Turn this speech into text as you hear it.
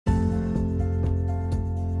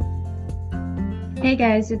Hey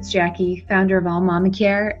guys, it's Jackie, founder of All Mama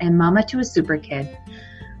Care and mama to a super kid.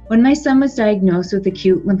 When my son was diagnosed with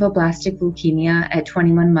acute lymphoblastic leukemia at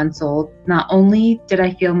 21 months old, not only did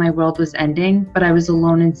I feel my world was ending, but I was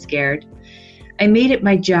alone and scared. I made it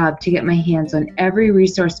my job to get my hands on every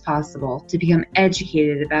resource possible to become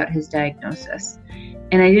educated about his diagnosis.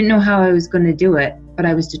 And I didn't know how I was going to do it, but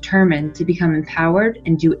I was determined to become empowered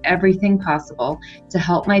and do everything possible to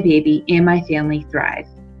help my baby and my family thrive.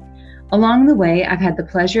 Along the way, I've had the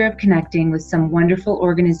pleasure of connecting with some wonderful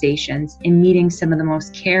organizations and meeting some of the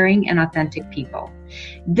most caring and authentic people.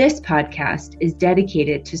 This podcast is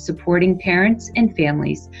dedicated to supporting parents and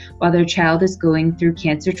families while their child is going through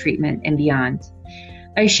cancer treatment and beyond.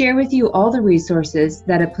 I share with you all the resources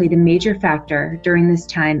that have played a major factor during this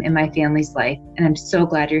time in my family's life, and I'm so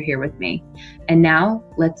glad you're here with me. And now,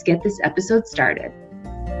 let's get this episode started.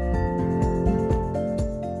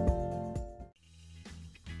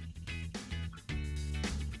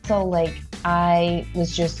 So I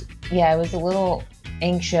was a little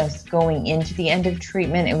anxious going into the end of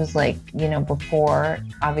treatment. It was before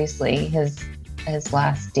obviously his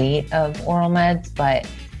last date of oral meds, but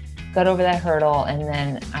got over that hurdle and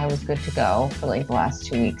then I was good to go for the last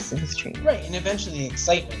 2 weeks of his treatment. Right, and eventually the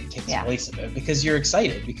excitement takes place of it because you're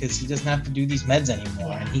excited because he doesn't have to do these meds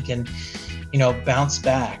anymore and he can bounce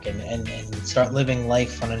back and start living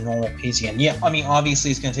life on a normal pace again. Yeah, I mean,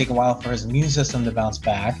 obviously it's going to take a while for his immune system to bounce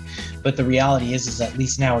back, but the reality is at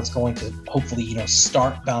least now it's going to hopefully,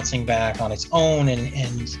 start bouncing back on its own and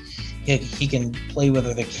he can play with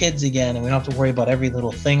other kids again and we don't have to worry about every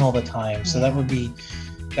little thing all the time. So that would be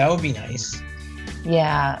nice.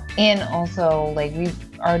 Yeah, and also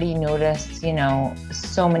we've already noticed,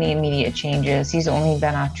 so many immediate changes. He's only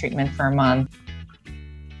been off treatment for a month.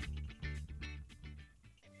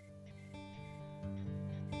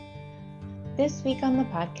 This week on the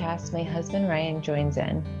podcast, my husband Ryan joins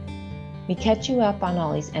in. We catch you up on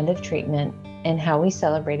Ollie's end of treatment and how we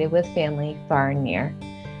celebrated with family far and near.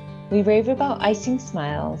 We rave about icing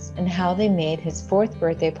smiles and how they made his 4th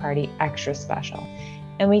birthday party extra special.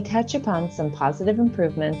 And we touch upon some positive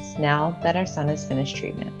improvements now that our son has finished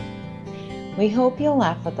treatment. We hope you'll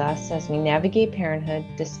laugh with us as we navigate parenthood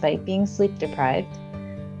despite being sleep deprived.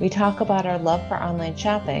 We talk about our love for online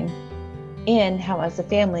shopping and how as a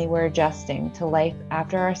family we're adjusting to life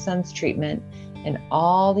after our son's treatment and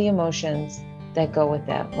all the emotions that go with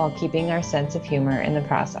it while keeping our sense of humor in the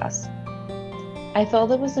process. I felt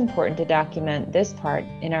it was important to document this part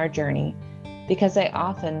in our journey because I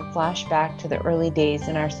often flash back to the early days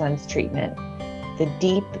in our son's treatment, the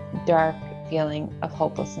deep, dark feeling of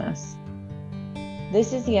hopelessness.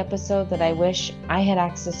 This is the episode that I wish I had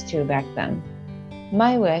access to back then.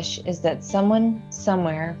 My wish is that someone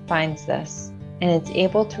somewhere finds this and is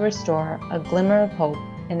able to restore a glimmer of hope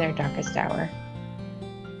in their darkest hour.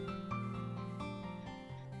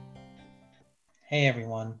 Hey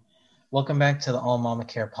everyone, welcome back to the All Mama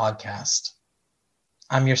Care podcast.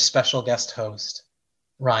 I'm your special guest host,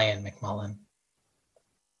 Ryan McMullen.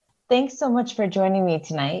 Thanks so much for joining me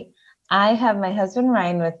tonight. I have my husband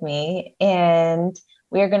Ryan with me and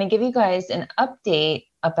we are going to give you guys an update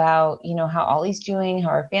about, how Ollie's doing, how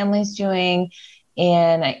our family's doing.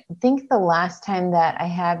 And I think the last time that I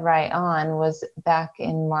had Ryan on was back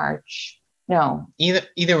in March. No.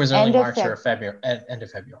 Either was early March or February, end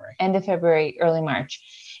of February. End of February, early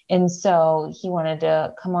March. And so he wanted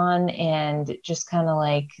to come on and just kind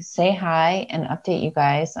of say hi and update you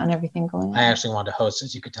guys on everything going on. I actually wanted to host,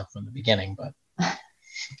 as you could tell from the beginning, but.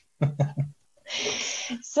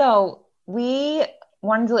 So we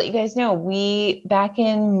wanted to let you guys know, back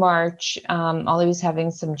in March, Ollie was having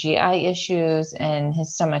some GI issues and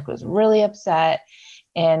his stomach was really upset.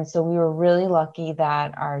 And so we were really lucky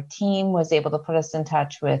that our team was able to put us in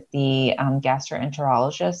touch with the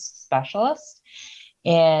gastroenterologist specialist.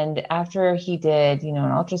 And after he did, an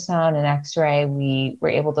ultrasound and x-ray, we were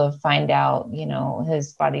able to find out,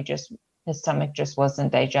 his stomach just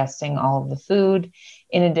wasn't digesting all of the food,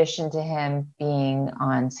 in addition to him being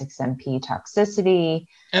on 6-MP toxicity.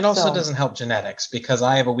 And also doesn't help genetics because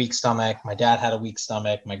I have a weak stomach. My dad had a weak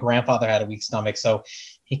stomach. My grandfather had a weak stomach. So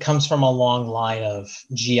he comes from a long line of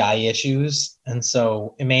GI issues. And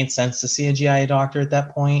so it made sense to see a GI doctor at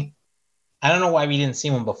that point. I don't know why we didn't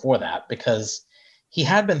see one before that because he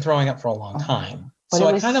had been throwing up for a long time. So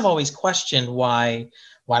I kind of always questioned why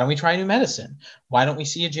don't we try new medicine? Why don't we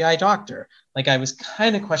see a GI doctor? I was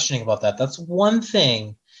kind of questioning about that. That's one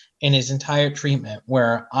thing in his entire treatment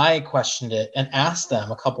where I questioned it and asked them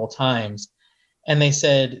a couple of times. And they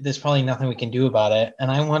said, there's probably nothing we can do about it. And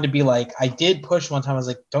I wanted to be I did push one time. I was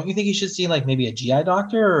like, don't you think you should see maybe a GI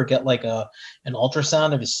doctor or get an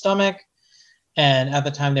ultrasound of his stomach? And at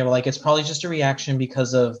the time they were like, it's probably just a reaction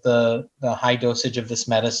because of the high dosage of this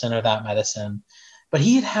medicine or that medicine. But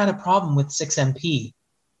he had had a problem with 6-MP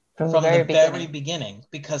from the very beginning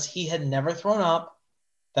because he had never thrown up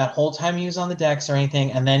that whole time he was on the decks or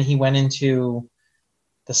anything. And then he went into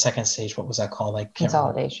the second stage. What was that called? Like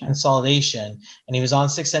consolidation. And he was on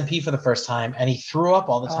 6-MP for the first time and he threw up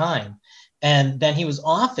all the time. And then he was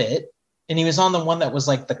off it and he was on the one that was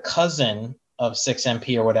like the cousin of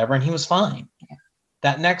 6-MP or whatever. And he was fine. Yeah.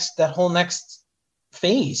 That whole next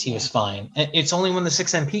phase, he was fine. It's only when the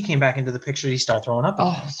 6-MP came back into the picture he started throwing up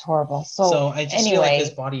again. It's horrible. So I just feel like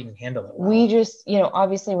his body didn't handle it well. We just,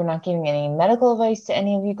 obviously we're not giving any medical advice to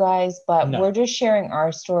any of you guys, but we're just sharing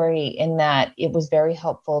our story in that it was very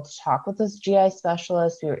helpful to talk with this GI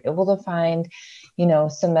specialist. We were able to find,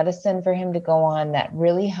 some medicine for him to go on that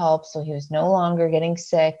really helped. So he was no longer getting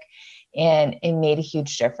sick and it made a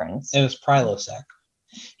huge difference. It was Prilosec.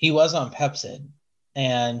 He was on Pepcid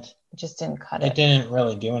and it just didn't cut it. It didn't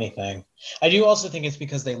really do anything. I do also think it's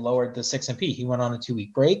because they lowered the 6-MP. He went on a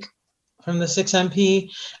 2-week break from the 6-MP,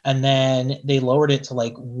 and then they lowered it to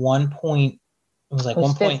like 1 50%.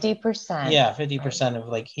 Yeah, 50% of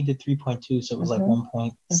like he did 3.2, so it was like 1.7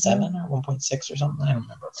 or 1.6 or something. I don't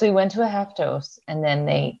remember. So he went to a half dose, and then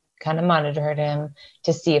they kind of monitored him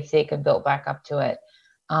to see if they could build back up to it.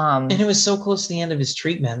 And it was so close to the end of his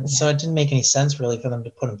treatment, so it didn't make any sense really for them to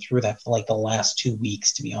put him through that for like the last 2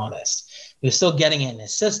 weeks, to be honest. He was still getting it in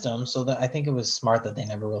his system, so that I think it was smart that they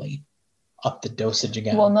never really upped the dosage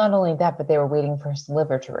again. Well, not only that, but they were waiting for his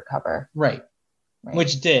liver to recover. Right.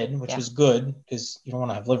 Which was good because you don't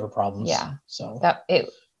want to have liver problems. Yeah. So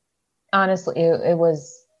honestly, it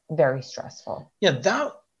was very stressful. Yeah,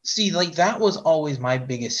 that was always my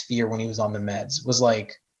biggest fear when he was on the meds, was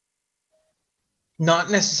like,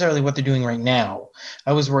 not necessarily what they're doing right now.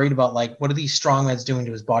 I was worried about like, what are these strong meds doing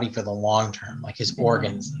to his body for the long term, like his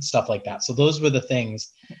organs and stuff like that. So those were the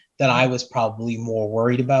things that I was probably more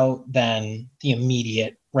worried about than the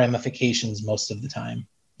immediate ramifications most of the time.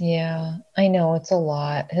 Yeah, I know. It's a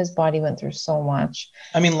lot. His body went through so much.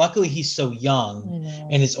 I mean, luckily he's so young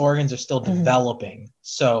and his organs are still developing.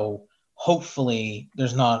 So hopefully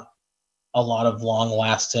there's not a lot of long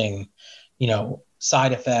lasting,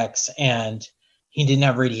 side effects, and he didn't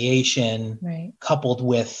have radiation coupled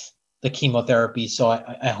with the chemotherapy. So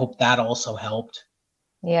I hope that also helped.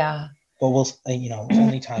 Yeah. But we'll,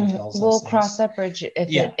 only time tells us. We'll cross that bridge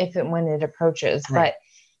when it approaches. Right. But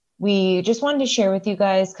we just wanted to share with you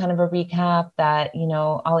guys kind of a recap that,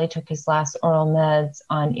 Ollie took his last oral meds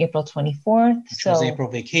on April 24th. Which was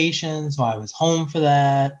April vacation. So I was home for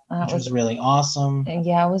that, which was really awesome.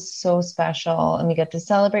 Yeah, it was so special. And we got to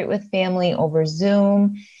celebrate with family over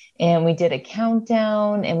Zoom. And we did a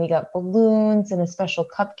countdown and we got balloons and a special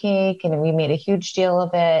cupcake and we made a huge deal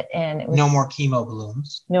of it. And it was no more chemo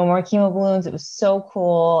balloons. No more chemo balloons. It was so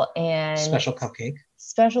cool. And special cupcake.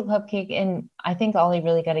 And I think Ollie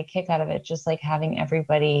really got a kick out of it, just like having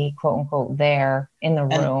everybody quote unquote there in the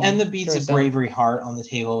room. And the Beads of Bravery heart on the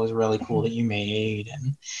table was really cool that you made.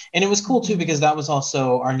 And it was cool too, because that was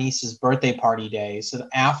also our niece's birthday party day. So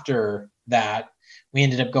after that, we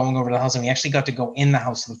ended up going over to the house and we actually got to go in the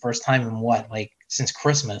house for the first time in since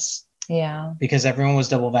Christmas. Yeah. Because everyone was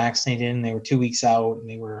double vaccinated and they were 2 weeks out and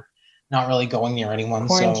they were not really going near anyone.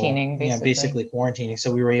 Quarantining, basically. Yeah, basically quarantining. So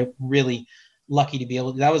we were really lucky to be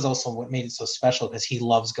able to. That was also what made it so special, because he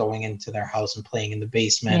loves going into their house and playing in the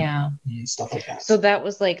basement and stuff like that. So that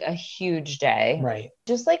was like a huge day. Right.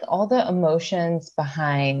 Just like all the emotions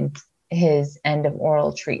behind his end of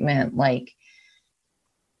oral treatment, like,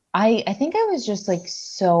 I think I was just like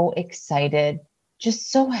so excited,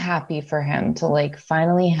 just so happy for him to like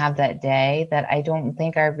finally have that day that I don't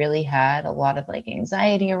think I really had a lot of like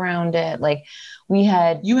anxiety around it. Like you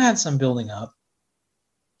had some building up.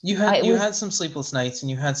 You had some sleepless nights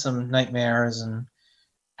and you had some nightmares, and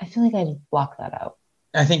I feel like I blocked that out.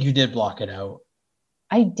 I think you did block it out.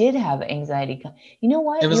 I did have anxiety. You know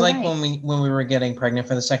what? It was when we were getting pregnant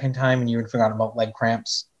for the second time and you had forgotten about leg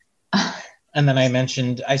cramps. And then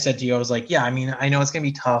I said to you, I was like, yeah, I mean, I know it's going to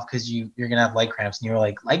be tough because you're going to have leg cramps. And you were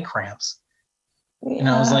like, leg cramps? Yeah, and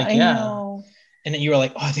I was like, yeah. Know. And then you were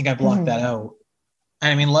like, oh, I think I blocked that out.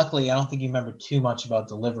 And I mean, luckily, I don't think you remember too much about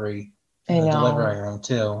delivery. In the delivery room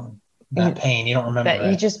too. That pain, you don't remember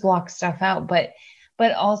that. You just block stuff out. But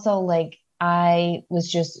also like I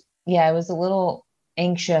was just, I was a little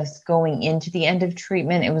anxious going into the end of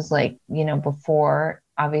treatment. It was like, before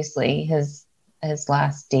obviously his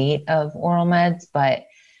last date of oral meds, but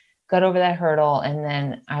got over that hurdle. And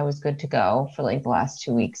then I was good to go for like the last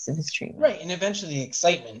 2 weeks of his treatment. Right. And eventually the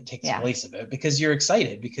excitement takes place of it because you're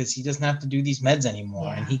excited because he doesn't have to do these meds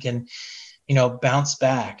anymore and he can, bounce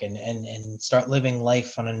back and start living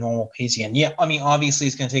life on a normal pace again. Yeah, I mean, obviously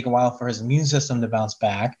it's going to take a while for his immune system to bounce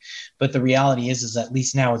back, but the reality is at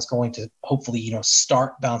least now it's going to hopefully,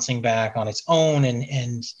 start bouncing back on its own,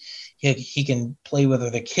 and he can play with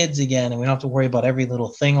other kids again, and we don't have to worry about every little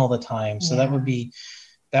thing all the time. So that would be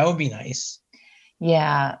nice.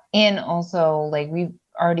 Yeah. And also, like, we've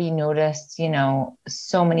already noticed,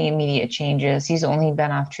 so many immediate changes. He's only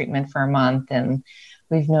been off treatment for a month, and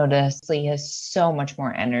we've noticed he has so much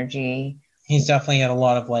more energy. He's definitely had a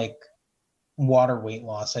lot of like water weight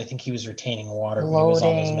loss. I think he was retaining water when he was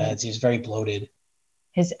on those meds. He was very bloated.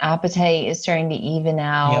 His appetite is starting to even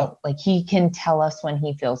out. Yep. Like, he can tell us when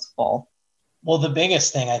he feels full. Well, the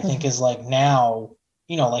biggest thing I think is like now,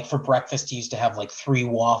 like for breakfast, he used to have like 3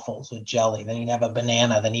 waffles with jelly. Then he'd have a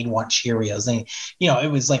banana. Then he'd want Cheerios. Then,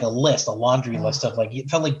 it was like a laundry list of like, it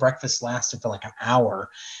felt like breakfast lasted for like an hour.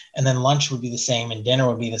 And then lunch would be the same and dinner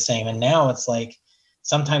would be the same. And now it's like,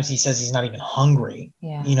 sometimes he says he's not even hungry.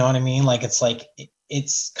 Yeah. You know what I mean? Like, it's like,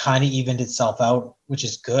 it's kind of evened itself out, which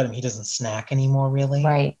is good. I mean, he doesn't snack anymore, really.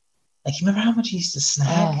 Right. Like, you remember how much he used to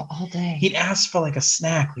snack? Oh, all day. He'd ask for like a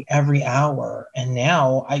snack like every hour. And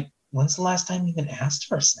now when's the last time you even asked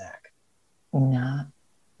for a snack? Not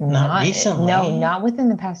recently. No, not within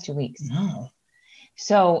the past 2 weeks. No.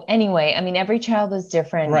 So anyway, I mean, every child is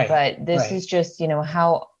different, right, but this is just,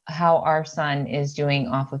 how our son is doing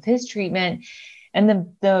off of his treatment. And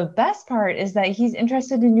the best part is that he's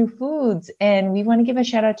interested in new foods. And we want to give a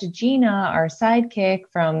shout out to Gina, our sidekick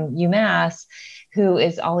from UMass, who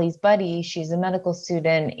is Ollie's buddy. She's a medical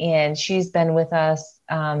student, and she's been with us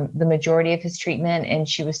the majority of his treatment. And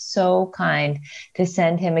she was so kind to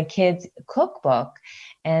send him a kid's cookbook.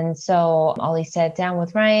 And so Ollie sat down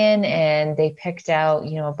with Ryan and they picked out,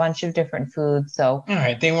 a bunch of different foods. So, all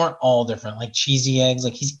right, they weren't all different, like cheesy eggs,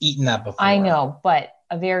 like he's eaten that before. I know, but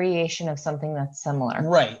a variation of something that's similar.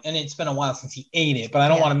 Right. And it's been a while since he ate it, but I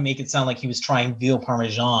don't want to make it sound like he was trying veal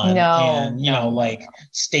parmesan and, like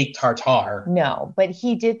steak tartare. No, but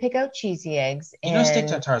he did pick out cheesy eggs. And steak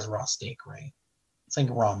tartare is raw steak, right? It's like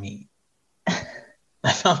raw meat.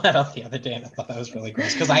 I found that out the other day and I thought that was really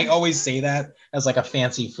gross because I always say that as like a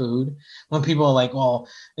fancy food. When people are like, well,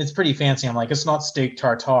 it's pretty fancy. I'm like, it's not steak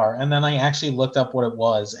tartare. And then I actually looked up what it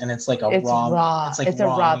was and it's like it's raw. It's like a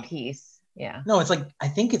raw piece. Yeah. No, it's like, I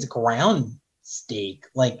think it's ground steak,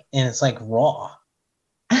 like, and it's like raw.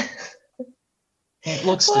 It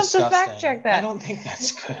looks disgusting. We'll have to fact check that. I don't think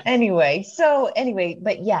that's good. Anyway,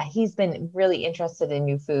 but yeah, he's been really interested in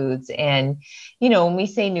new foods. And, when we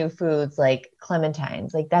say new foods, like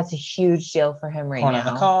clementines, like that's a huge deal for him right now. Corn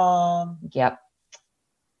on the cob. Yep.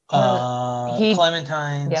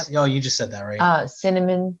 Clementines. Yep. Oh, you just said that, right?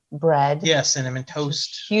 Cinnamon bread. Yeah, cinnamon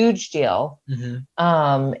toast. Huge deal.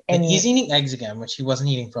 Mm-hmm. And he's eating eggs again, which he wasn't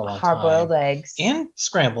eating for a long time. Hard-boiled eggs. And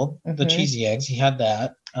scrambled, the cheesy eggs. He had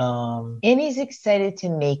that. And he's excited to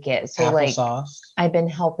make it. So applesauce. I've been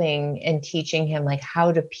helping and teaching him like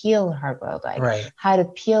how to peel a hard-boiled egg, right? How to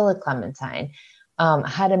peel a clementine,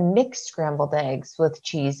 how to mix scrambled eggs with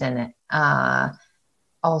cheese in it.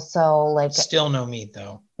 Also, like still no meat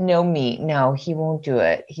though. No meat. No, he won't do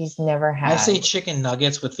it. He's never had. I say chicken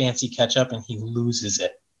nuggets with fancy ketchup and he loses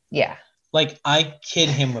it. Yeah. Like I kid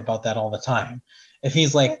him about that all the time. If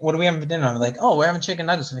he's like, what are we having for dinner? I'm like, oh, we're having chicken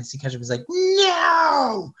nuggets with fancy ketchup. He's like,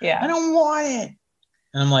 no, I don't want it.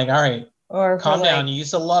 And I'm like, all right, calm down. You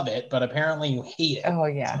used to love it, but apparently you hate it. Oh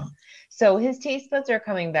yeah. So his taste buds are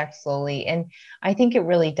coming back slowly. And I think it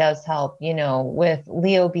really does help, with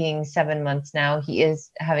Leo being 7 months now, he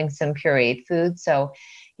is having some pureed food. So,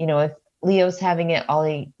 if Leo's having it,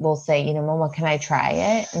 Ollie will say, Mama, can I try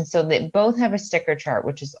it? And so they both have a sticker chart,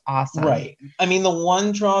 which is awesome. Right. I mean, the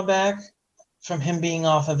one drawback from him being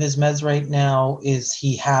off of his meds right now is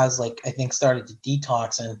he has I think started to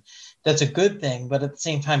detox, and that's a good thing. But at the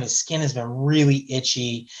same time, his skin has been really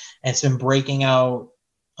itchy and it's been breaking out.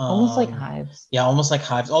 Almost like hives. Yeah, almost like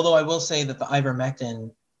hives. Although I will say that the ivermectin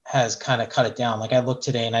has kind of cut it down. Like I looked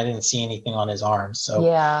today and I didn't see anything on his arms. So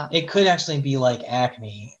yeah, it could actually be like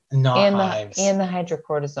acne, not hives. And the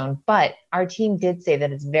hydrocortisone. But our team did say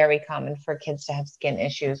that it's very common for kids to have skin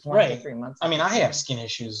issues 1 to 3 months. I mean, I have skin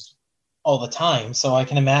issues all the time. So I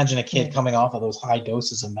can imagine a kid coming off of those high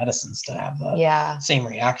doses of medicines to have the same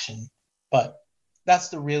reaction. But that's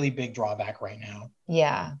the really big drawback right now.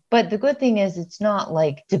 Yeah. But the good thing is it's not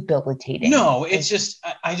like debilitating. No, it's just,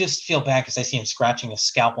 I just feel bad because I see him scratching his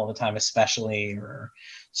scalp all the time, especially, or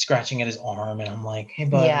scratching at his arm. And I'm like, hey,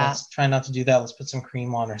 bud, let's try not to do that. Let's put some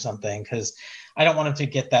cream on or something. Because I don't want him to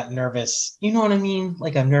get that nervous, you know what I mean?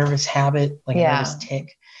 Like a nervous habit, like a nervous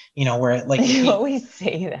tick. where it, like You always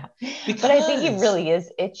say that, but I think it really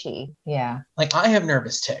is itchy. Yeah. Like I have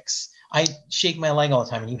nervous tics. I shake my leg all the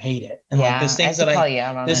time and you hate it. And Yeah, like there's things I have to that call you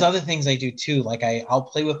out on there's it. other things I do too. Like I'll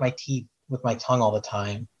play with my teeth with my tongue all the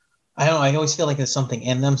time. I don't know. I always feel like there's something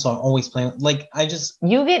in them, so I'm always playing. Like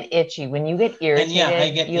you get itchy when you get irritated. And yeah, I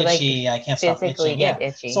get itchy. I can't stop itching. Get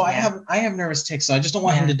itchy. So I have nervous tics, so I just don't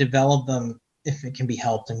want him to develop them if it can be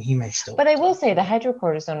helped, and he may still. But I will say the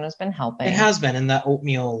hydrocortisone has been helping. It has been, and that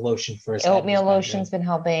oatmeal lotion for his oatmeal lotion's been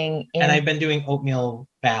helping. And I've been doing oatmeal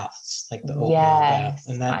baths, like the oatmeal bath,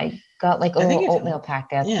 and that I got like a little oatmeal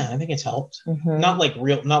packet. Yeah, I think it's helped. Mm-hmm. Not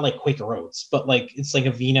like Quaker Oats, but like it's like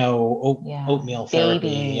a Vino oatmeal therapy.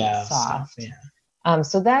 Baby soft. Stuff, yeah.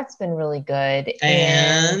 So that's been really good.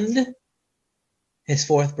 And his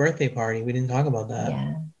 4th birthday party. We didn't talk about that.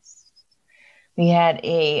 Yes. We had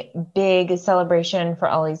a big celebration for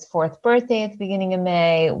Ollie's 4th birthday at the beginning of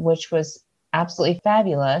May, which was absolutely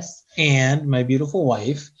fabulous. And my beautiful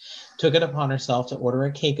wife took it upon herself to order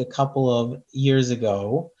a cake a couple of years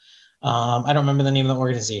ago. I don't remember the name of the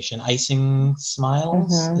organization. Icing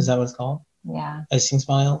Smiles? Mm-hmm. Is that what it's called? Yeah. Icing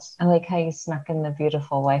Smiles? I like how you snuck in the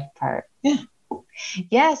beautiful wife part. Yeah.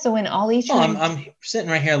 Yeah, so when Ollie turned... I'm sitting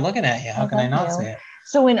right here looking at you. How can I not say it?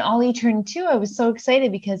 So when Ollie turned 2, I was so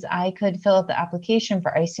excited because I could fill out the application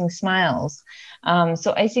for Icing Smiles.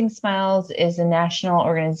 So Icing Smiles is a national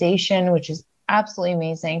organization, which is absolutely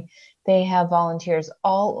amazing. They have volunteers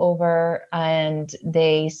all over and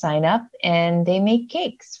they sign up and they make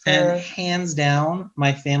cakes. And hands down,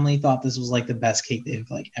 my family thought this was like the best cake they've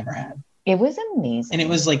like ever had. It was amazing. And it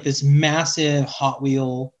was like this massive Hot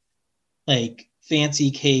Wheel, like fancy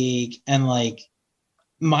cake, and like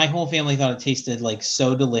my whole family thought it tasted like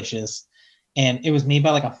so delicious. And it was made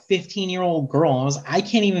by like a 15-year-old girl. And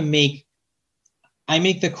I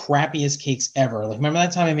make the crappiest cakes ever. Like, remember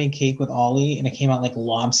that time I made cake with Ollie and it came out like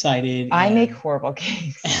lopsided? I make horrible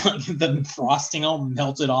cakes. And, like the frosting all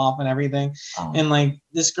melted off and everything. Oh. And like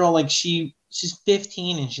this girl, like she's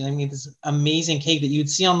 15 and she made this amazing cake that you'd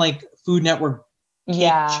see on like Food Network cake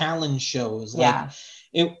challenge shows. Like,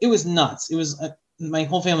 it was nuts. It was my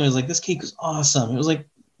whole family was like, this cake was awesome. It was like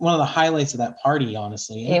one of the highlights of that party,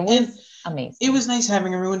 honestly. It was amazing. It was nice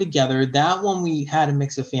having everyone together. That one we had a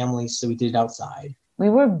mix of families, so we did it outside. We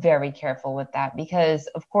were very careful with that because,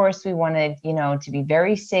 of course, we wanted, to be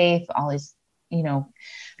very safe. Ollie's,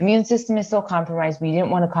 immune system is still compromised. We didn't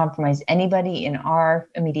want to compromise anybody in our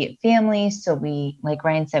immediate family. So we, like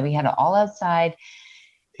Ryan said, we had it all outside.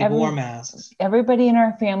 People wore masks. Everybody in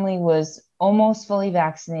our family was almost fully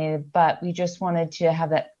vaccinated, but we just wanted to have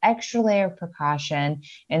that extra layer of precaution.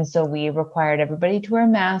 And so we required everybody to wear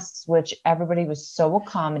masks, which everybody was so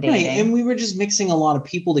accommodating. Right. And we were just mixing a lot of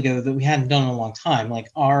people together that we hadn't done in a long time. Like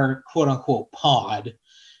our quote unquote pod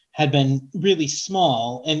had been really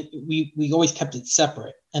small and we always kept it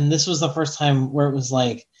separate. And this was the first time where it was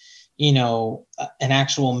like, an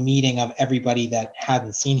actual meeting of everybody that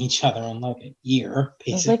hadn't seen each other in like a year,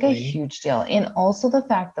 basically. It was like a huge deal. And also the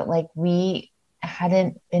fact that like we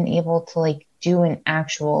hadn't been able to like do an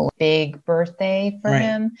actual big birthday for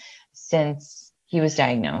him since he was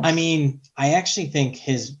diagnosed. I mean, I actually think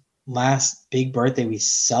his last big birthday we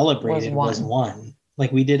celebrated was one.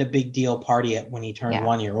 Like we did a big deal party when he turned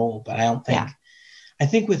 1 year old, but I don't think, I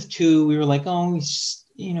think with 2, we were like, oh, we just,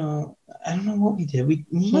 I don't know what we did. We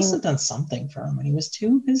must have done something for him when he was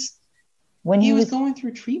 2 because when he was going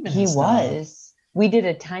through treatment. He was. We did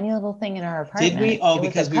a tiny little thing in our apartment. Did we? Oh,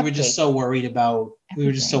 because we were just so worried about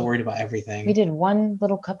everything. We did one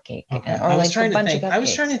little cupcake. Okay. I was trying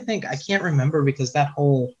to think. I can't remember because that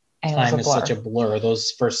whole time is such a blur.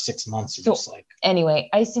 Those first 6 months are just like. Anyway,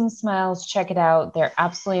 Icing Smiles, check it out. They're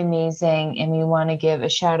absolutely amazing. And we want to give a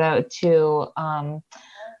shout out to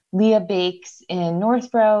Leah Bakes in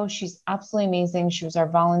Northborough. She's absolutely amazing. She was our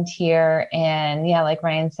volunteer. And like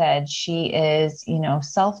Ryan said, she is,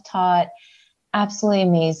 self-taught, absolutely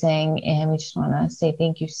amazing. And we just want to say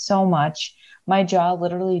thank you so much. My jaw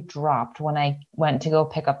literally dropped when I went to go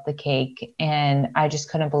pick up the cake. And I just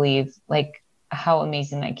couldn't believe like how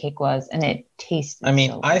amazing that cake was. And it tasted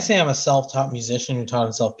I say I'm a self-taught musician who taught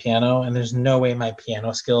himself piano. And there's no way my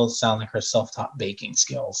piano skills sound like her self-taught baking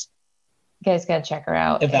skills. You guys got to check her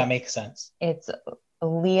out. If that makes sense. It's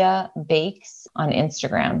Leah Bakes on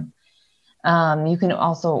Instagram. You can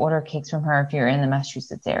also order cakes from her if you're in the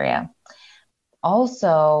Massachusetts area.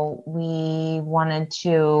 Also, we wanted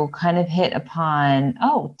to kind of hit upon,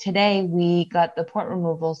 today we got the port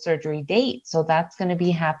removal surgery date. So that's going to be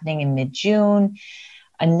happening in mid-June.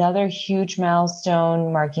 Another huge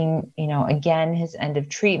milestone marking, again, his end of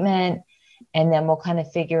treatment. And then we'll kind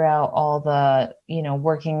of figure out all the,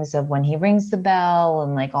 workings of when he rings the bell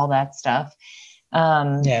and like all that stuff.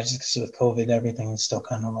 Yeah, just because with COVID, everything is still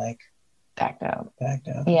kind of like backed up.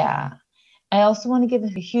 Yeah. I also want to give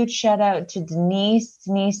a huge shout out to Denise.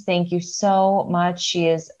 Denise, thank you so much. She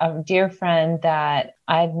is a dear friend that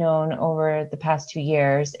I've known over the past 2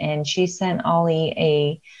 years, and she sent Ollie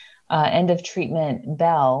a end of treatment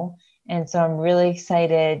bell. And so I'm really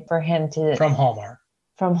excited for him to from Hallmark.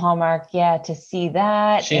 From Hallmark, yeah, to see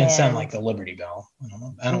that. She didn't send like the Liberty Bell.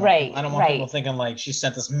 I don't want people thinking like she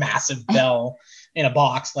sent this massive bell in a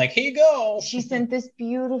box, like, here you go. She sent this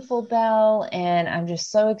beautiful bell, and I'm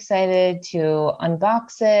just so excited to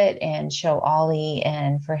unbox it and show Ollie,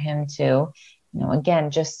 and for him to,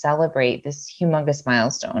 again, just celebrate this humongous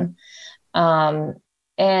milestone.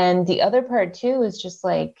 And the other part too is just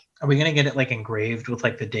like, are we gonna get it like engraved with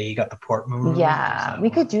like the day you got the port moved? Yeah,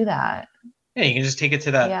 we could do that. Yeah, you can just take it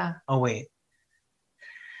to that. Yeah. Oh, wait.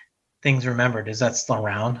 Things Remembered. Is that still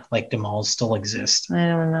around? Like, do malls still exist? I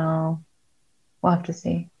don't know. We'll have to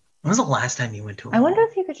see. When was the last time you went to a mall? I wonder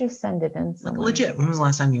if you could just send it in somewhere. Like, legit. When was the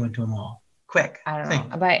last time you went to a mall? Quick. I don't know.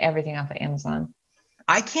 I buy everything off of Amazon.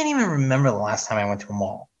 I can't even remember the last time I went to a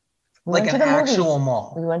mall. Like an actual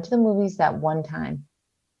mall. We went to the movies that one time.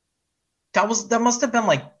 That must have been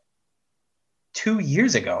like 2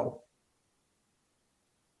 years ago.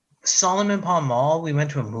 Solomon Pond Mall, we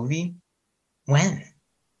went to a movie. When?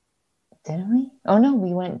 Didn't we? Oh no,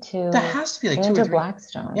 we went to. That has to be like we 2 went or to 3.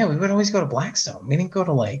 Blackstone. Yeah, we would always go to Blackstone. We didn't go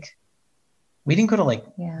to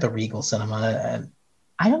the Regal Cinema.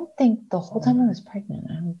 I don't think the whole time I was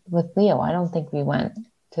pregnant with Leo. I don't think we went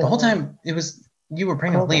to the whole time. It was you were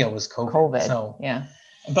pregnant with Leo was COVID. So yeah.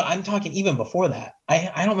 But I'm talking even before that.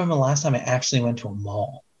 I don't remember the last time I actually went to a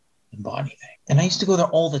mall and bought anything. And I used to go there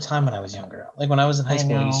all the time when I was younger. Like when I was in high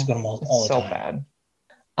school, I used to go to malls all the time. So bad.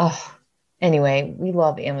 Oh, anyway, we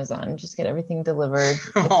love Amazon. Just get everything delivered.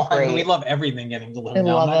 We love everything getting delivered.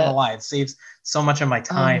 Now, I'm not gonna lie, it saves so much of my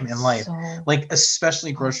time in life. Like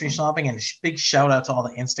especially grocery shopping. And big shout out to all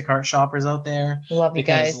the Instacart shoppers out there. Love you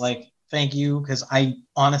guys. Like, thank you, because I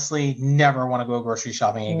honestly never want to go grocery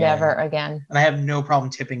shopping again. Never again. And I have no problem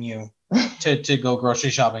tipping you to go grocery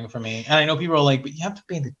shopping for me. And I know people are like, but you have to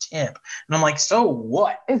pay the tip. And I'm like, so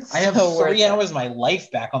what? I have 3 hours of my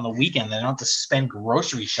life back on the weekend that I don't have to spend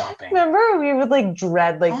grocery shopping. Remember, we would like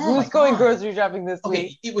dread, like, who's going grocery shopping this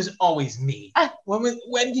week? It was always me.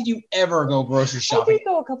 When did you ever go grocery shopping? I did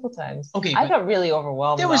go a couple times. Okay, I got really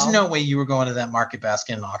overwhelmed. There was no way you were going to that Market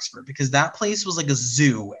Basket in Oxford, because that place was like a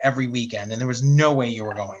zoo every weekend, and there was no way you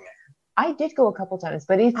were going there. I did go a couple times,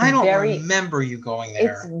 but I don't remember you going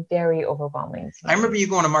there. It's very overwhelming. I remember you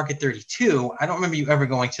going to Market 32. I don't remember you ever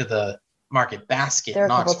going to the Market Basket. There are a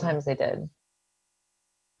couple times I did.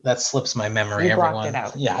 That slips my memory. You blocked it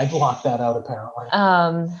out. Yeah, I blocked that out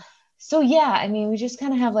apparently. So yeah, I mean, we just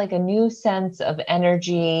kind of have like a new sense of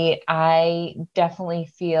energy. I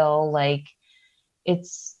definitely feel like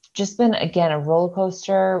it's just been, again, a roller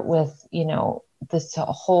coaster with, this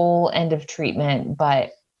whole end of treatment,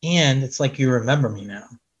 and it's like you remember me now.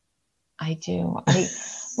 I do.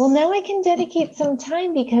 Well, now I can dedicate some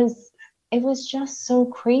time because it was just so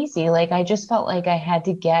crazy. Like, I just felt like I had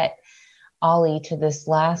to get Ollie to this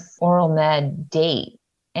last oral med date.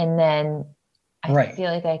 And then I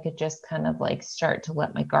feel like I could just kind of like start to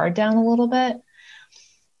let my guard down a little bit.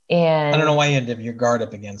 And I don't know why you had to have your guard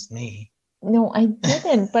up against me. No, I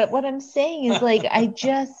didn't. But what I'm saying is, like, I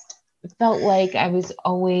just felt like I was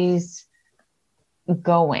always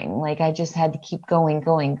going, like I just had to keep going.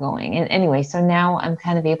 And anyway, so now I'm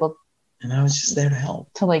kind of able, and I was just there to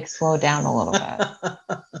help, to like slow down a little bit.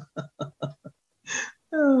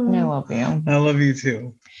 I love you. I love you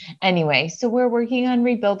too. Anyway, so we're working on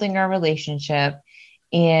rebuilding our relationship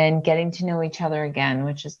and getting to know each other again,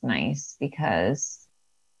 which is nice because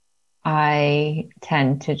I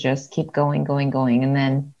tend to just keep going. And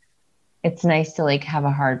then it's nice to like have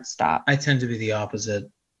a hard stop. I tend to be the opposite.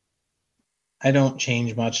 I don't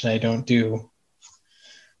change much, and I don't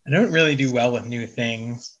really do well with new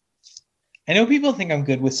things. I know people think I'm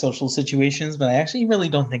good with social situations, but I actually really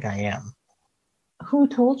don't think I am. Who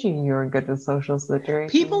told you were good with social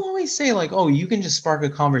situations? People always say like, oh, you can just spark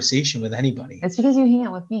a conversation with anybody. It's because you hang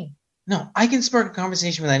out with me. No, I can spark a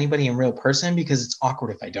conversation with anybody in real person because it's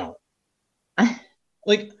awkward if I don't.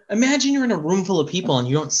 Like, imagine you're in a room full of people and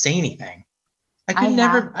you don't say anything.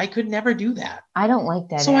 I could never do that. I don't like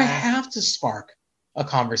that. So I have to spark a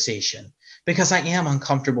conversation because I am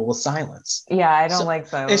uncomfortable with silence. Yeah, I don't like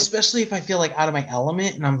silence. Especially if I feel like out of my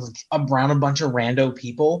element and I'm around a bunch of rando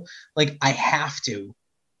people. Like, I have to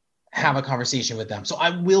have a conversation with them. So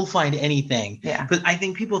I will find anything. Yeah. But I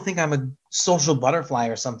think people think I'm a social butterfly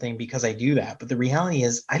or something because I do that. But the reality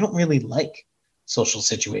is I don't really like social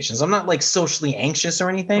situations. I'm not like socially anxious or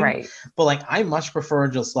anything. Right. But like I much prefer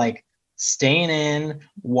just like staying in,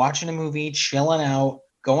 watching a movie, chilling out,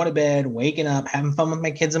 going to bed, waking up, having fun with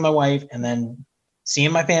my kids and my wife, and then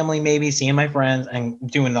seeing my family, maybe seeing my friends, and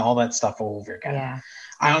doing all that stuff all over again. Yeah.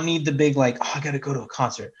 I don't need the big like, oh, I got to go to a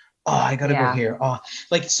concert. Oh, I got to go here. Oh,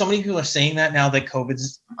 like so many people are saying that now that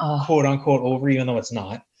COVID's quote unquote over, even though it's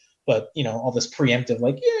not. But you know, all this preemptive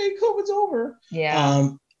like, yay, COVID's over. Yeah.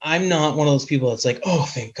 I'm not one of those people that's like, oh,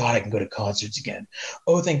 thank God I can go to concerts again.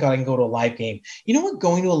 Oh, thank God I can go to a live game. You know what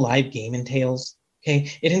going to a live game entails?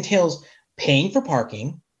 Okay, it entails paying for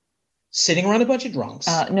parking, sitting around a bunch of drunks.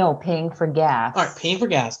 No, paying for gas. All right, paying for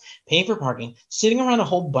gas, paying for parking, sitting around a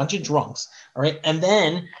whole bunch of drunks. All right, and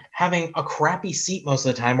then having a crappy seat most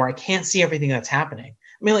of the time where I can't see everything that's happening.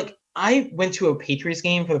 I mean, like I went to a Patriots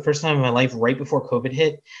game for the first time in my life right before COVID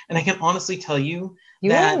hit, and I can honestly tell you were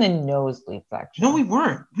in the nosebleed section. No, we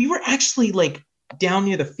weren't. We were actually like down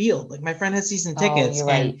near the field. Like my friend had season tickets, you're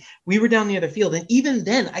and right. we were down near the field. And even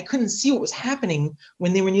then, I couldn't see what was happening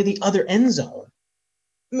when they were near the other end zone.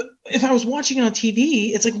 If I was watching it on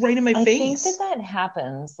TV, it's like right in my face. I think that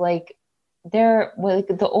happens. Like the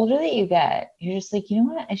older that you get, you're just like, you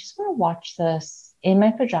know what? I just want to watch this in my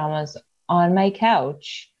pajamas on my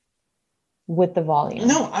couch with the volume.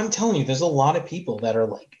 No, I'm telling you, there's a lot of people that are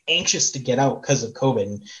like anxious to get out because of COVID.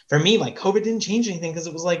 And for me, like COVID didn't change anything because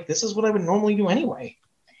it was like, this is what I would normally do anyway.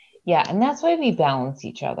 Yeah, and that's why we balance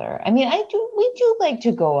each other. I mean, we do like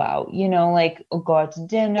to go out, you know, like go out to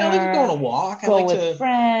dinner. I like to go on a walk. Go with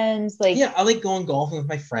friends. Like, yeah, I like going golfing with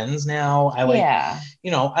my friends now. I like,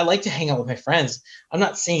 you know, I like to hang out with my friends. I'm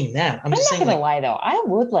not saying that. I'm just saying, not gonna lie though, I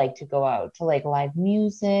would like to go out to like live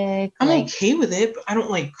music. I'm okay with it, but I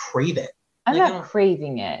don't like crave it. I'm not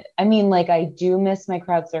craving it. I mean, like I do miss my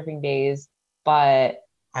crowd surfing days, but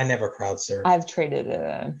I never crowd surfed. I've traded it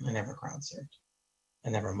in. I never crowd surfed. I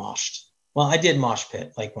never moshed. Well, I did mosh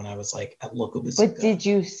pit, like when I was like at local music. But did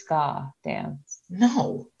you ska dance?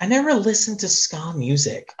 No, I never listened to ska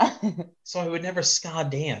music, so I would never ska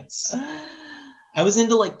dance. I was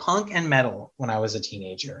into like punk and metal when I was a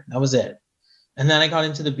teenager. That was it. And then I got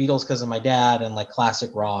into the Beatles because of my dad and like classic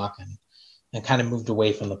rock, and kind of moved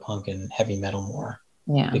away from the punk and heavy metal more.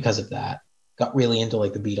 Yeah. Because of that, got really into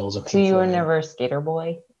like the Beatles. So you were never a skater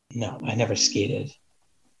boy? No, I never skated.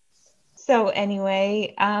 So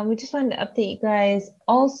anyway, we just wanted to update you guys.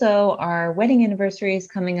 Also, our wedding anniversary is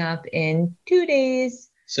coming up in 2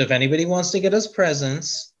 days. So if anybody wants to get us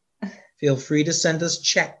presents, feel free to send us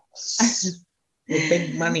checks with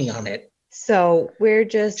big money on it. So we're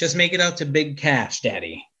just make it out to big cash,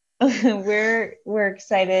 Daddy. we're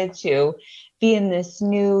excited to be in this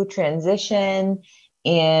new transition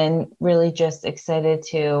and really just excited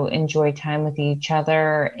to enjoy time with each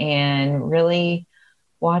other and really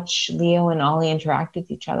watch Leo and Ollie interact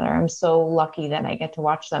with each other. I'm so lucky that I get to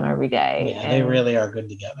watch them every day. Yeah, they really are good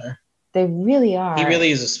together. They really are. He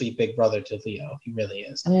really is a sweet big brother to Leo. He really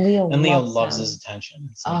is. And Leo loves his attention.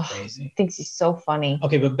 It's so crazy. Thinks he's so funny.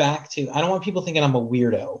 Okay, but back to, I don't want people thinking I'm a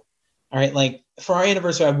weirdo. All right, like for our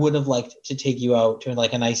anniversary, I would have liked to take you out to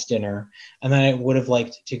like a nice dinner, and then I would have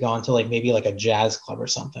liked to go on to like maybe like a jazz club or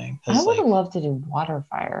something. I would have loved to do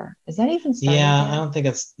Waterfire. Is that even starting? Yeah, yet? I don't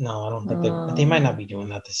think they might not be doing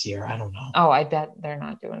that this year. I don't know. Oh, I bet they're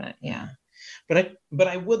not doing it. Yeah. But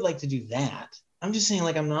I would like to do that. I'm just saying,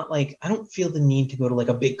 like, I'm not like, I don't feel the need to go to like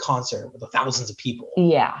a big concert with thousands of people.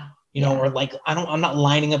 Yeah. You know, or like I'm not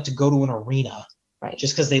lining up to go to an arena. Right.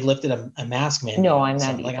 Just because they lifted a mask mandate. No, I'm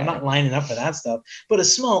not. Like, I'm not lining up for that stuff. But a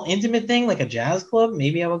small, intimate thing, like a jazz club,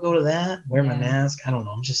 maybe I would go to that, wear my mask. I don't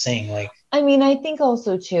know. I'm just saying, like. I mean, I think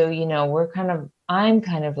also, too, you know, I'm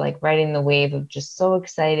kind of like riding the wave of just so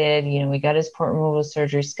excited. You know, we got his port removal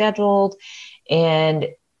surgery scheduled. And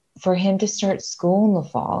for him to start school in the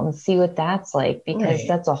fall and see what that's like, because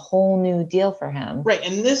that's a whole new deal for him. Right.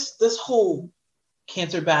 And this whole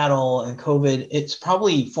cancer battle and COVID, it's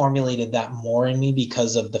probably formulated that more in me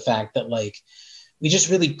because of the fact that like we just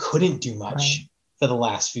really couldn't do much for the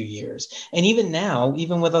last few years. And even now,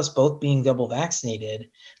 even with us both being double vaccinated,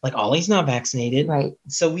 like Ollie's not vaccinated. Right.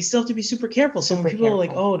 So we still have to be super careful. So when people are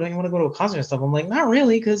like, oh, don't you want to go to a concert and stuff? I'm like, not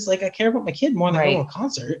really, because like I care about my kid more than going to a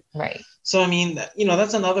concert. Right. So I mean, you know,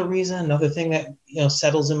 that's another reason, another thing that, you know,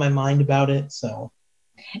 settles in my mind about it. So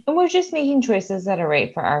and we're just making choices that are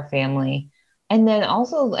right for our family. And then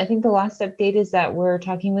also, I think the last update is that we're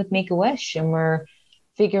talking with Make-A-Wish and we're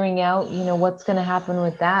figuring out, what's going to happen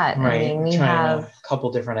with that. Right. I mean, we trying have a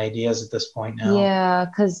couple different ideas at this point now. Yeah,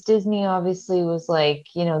 because Disney obviously was like,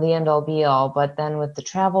 the end all be all, but then with the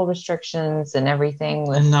travel restrictions and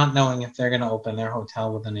everything and not knowing if they're going to open their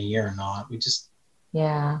hotel within a year or not, we just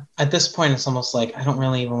at this point it's almost like I don't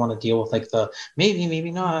really even want to deal with like the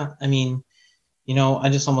maybe not. I mean, I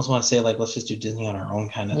just almost want to say like let's just do Disney on our own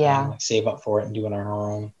kind of thing, like save up for it and do it on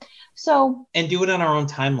our own. So and do it on our own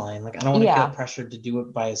timeline. Like I don't want to feel pressured to do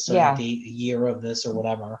it by a certain date, a year of this or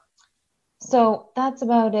whatever. So that's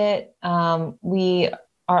about it. We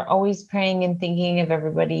are always praying and thinking of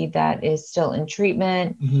everybody that is still in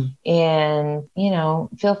treatment. And,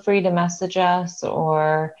 feel free to message us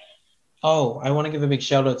or. Oh, I want to give a big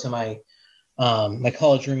shout out to my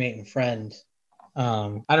college roommate and friend.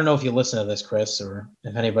 I don't know if you listen to this, Chris, or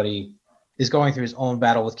if anybody is going through his own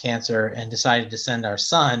battle with cancer and decided to send our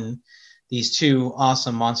son these 2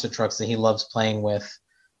 awesome monster trucks that he loves playing with.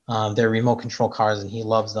 They're remote control cars and he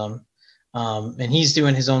loves them. And he's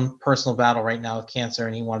doing his own personal battle right now with cancer,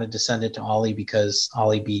 and he wanted to send it to Ollie because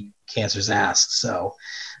Ollie beat cancer's ass. So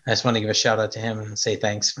I just want to give a shout out to him and say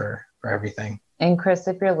thanks for everything. And Chris,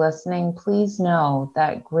 if you're listening, please know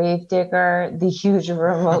that Gravedigger, the huge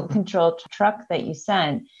remote control truck that you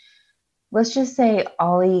sent, let's just say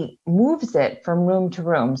Ollie moves it from room to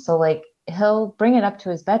room. So like he'll bring it up to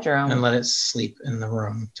his bedroom and let it sleep in the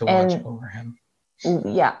room to watch over him.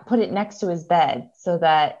 Yeah, put it next to his bed so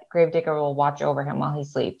that Gravedigger will watch over him while he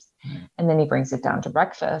sleeps. And then he brings it down to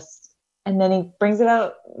breakfast. And then he brings it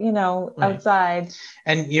out, outside.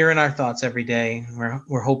 And you're in our thoughts every day.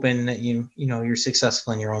 We're hoping that you're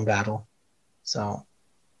successful in your own battle. So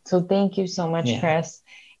thank you so much, Chris.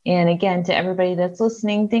 And again, to everybody that's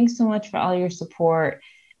listening, thanks so much for all your support.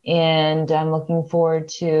 And I'm looking forward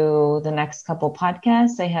to the next couple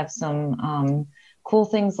podcasts. I have some cool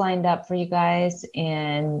things lined up for you guys.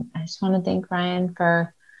 And I just want to thank Ryan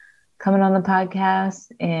for coming on the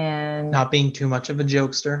podcast and not being too much of a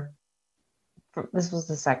jokester. This was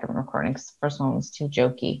the second recording because the first one was too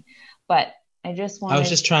jokey. But I was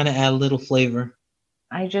just trying to add a little flavor.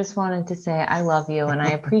 I just wanted to say I love you and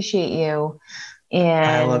I appreciate you. And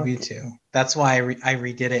I love you too. That's why I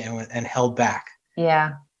redid it and held back.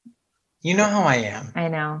 Yeah. You know how I am. I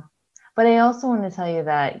know. But I also want to tell you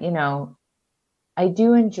that, I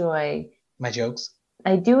do enjoy my jokes.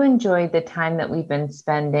 I do enjoy the time that we've been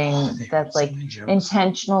spending. That's like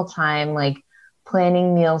intentional time, like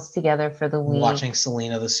planning meals together for the week. Watching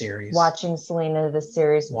Selena the series. Watching This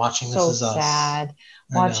Is Us. Sad.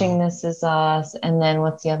 Watching This Is Us. And then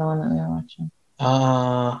what's the other one that we were watching?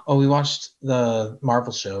 We watched the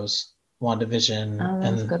Marvel shows, WandaVision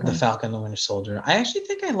and The Falcon and the Winter Soldier. I actually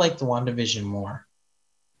think I liked WandaVision more.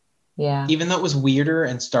 Yeah. Even though it was weirder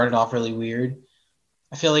and started off really weird,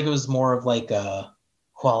 I feel like it was more of like a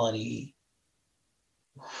quality,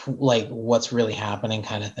 like what's really happening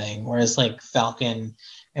kind of thing. Whereas like Falcon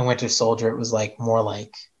and Winter Soldier, it was like more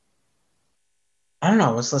like, I don't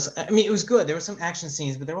know, it was less, I mean, it was good. There were some action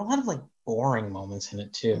scenes, but there were a lot of like boring moments in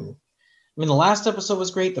it too. I mean, the last episode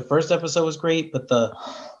was great. The first episode was great, but the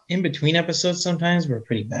in-between episodes sometimes were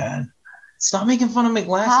pretty bad. Stop making fun of my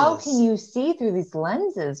glasses. How can you see through these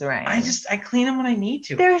lenses, Ryan? I clean them when I need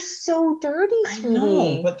to. They're so dirty, sweetie. I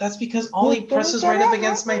know, but that's because Ollie presses right up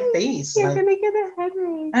against my face. You're going to get a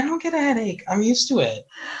headache. I don't get a headache. I'm used to it.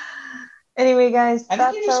 Anyway, guys, I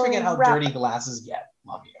think you just forget how dirty glasses get.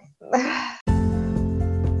 Love you.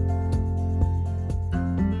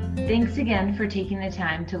 Thanks again for taking the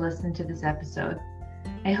time to listen to this episode.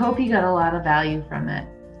 I hope you got a lot of value from it.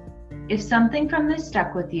 If something from this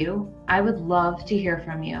stuck with you, I would love to hear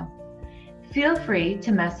from you. Feel free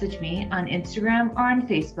to message me on Instagram or on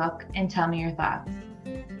Facebook and tell me your thoughts.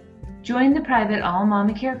 Join the private All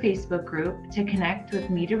Mama Care Facebook group to connect with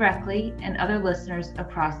me directly and other listeners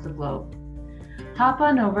across the globe. Hop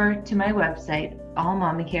on over to my website,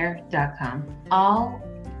 allmamacare.com. All,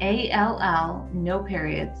 A-L-L, no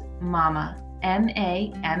periods, mama,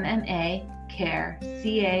 M-A-M-M-A, care,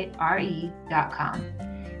 C-A-R-E.com.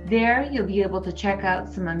 There, you'll be able to check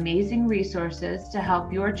out some amazing resources to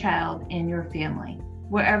help your child and your family.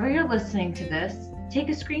 Wherever you're listening to this, take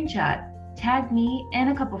a screenshot, tag me and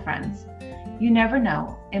a couple friends. You never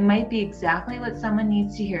know, it might be exactly what someone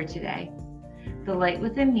needs to hear today. The light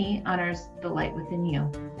within me honors the light within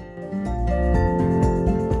you.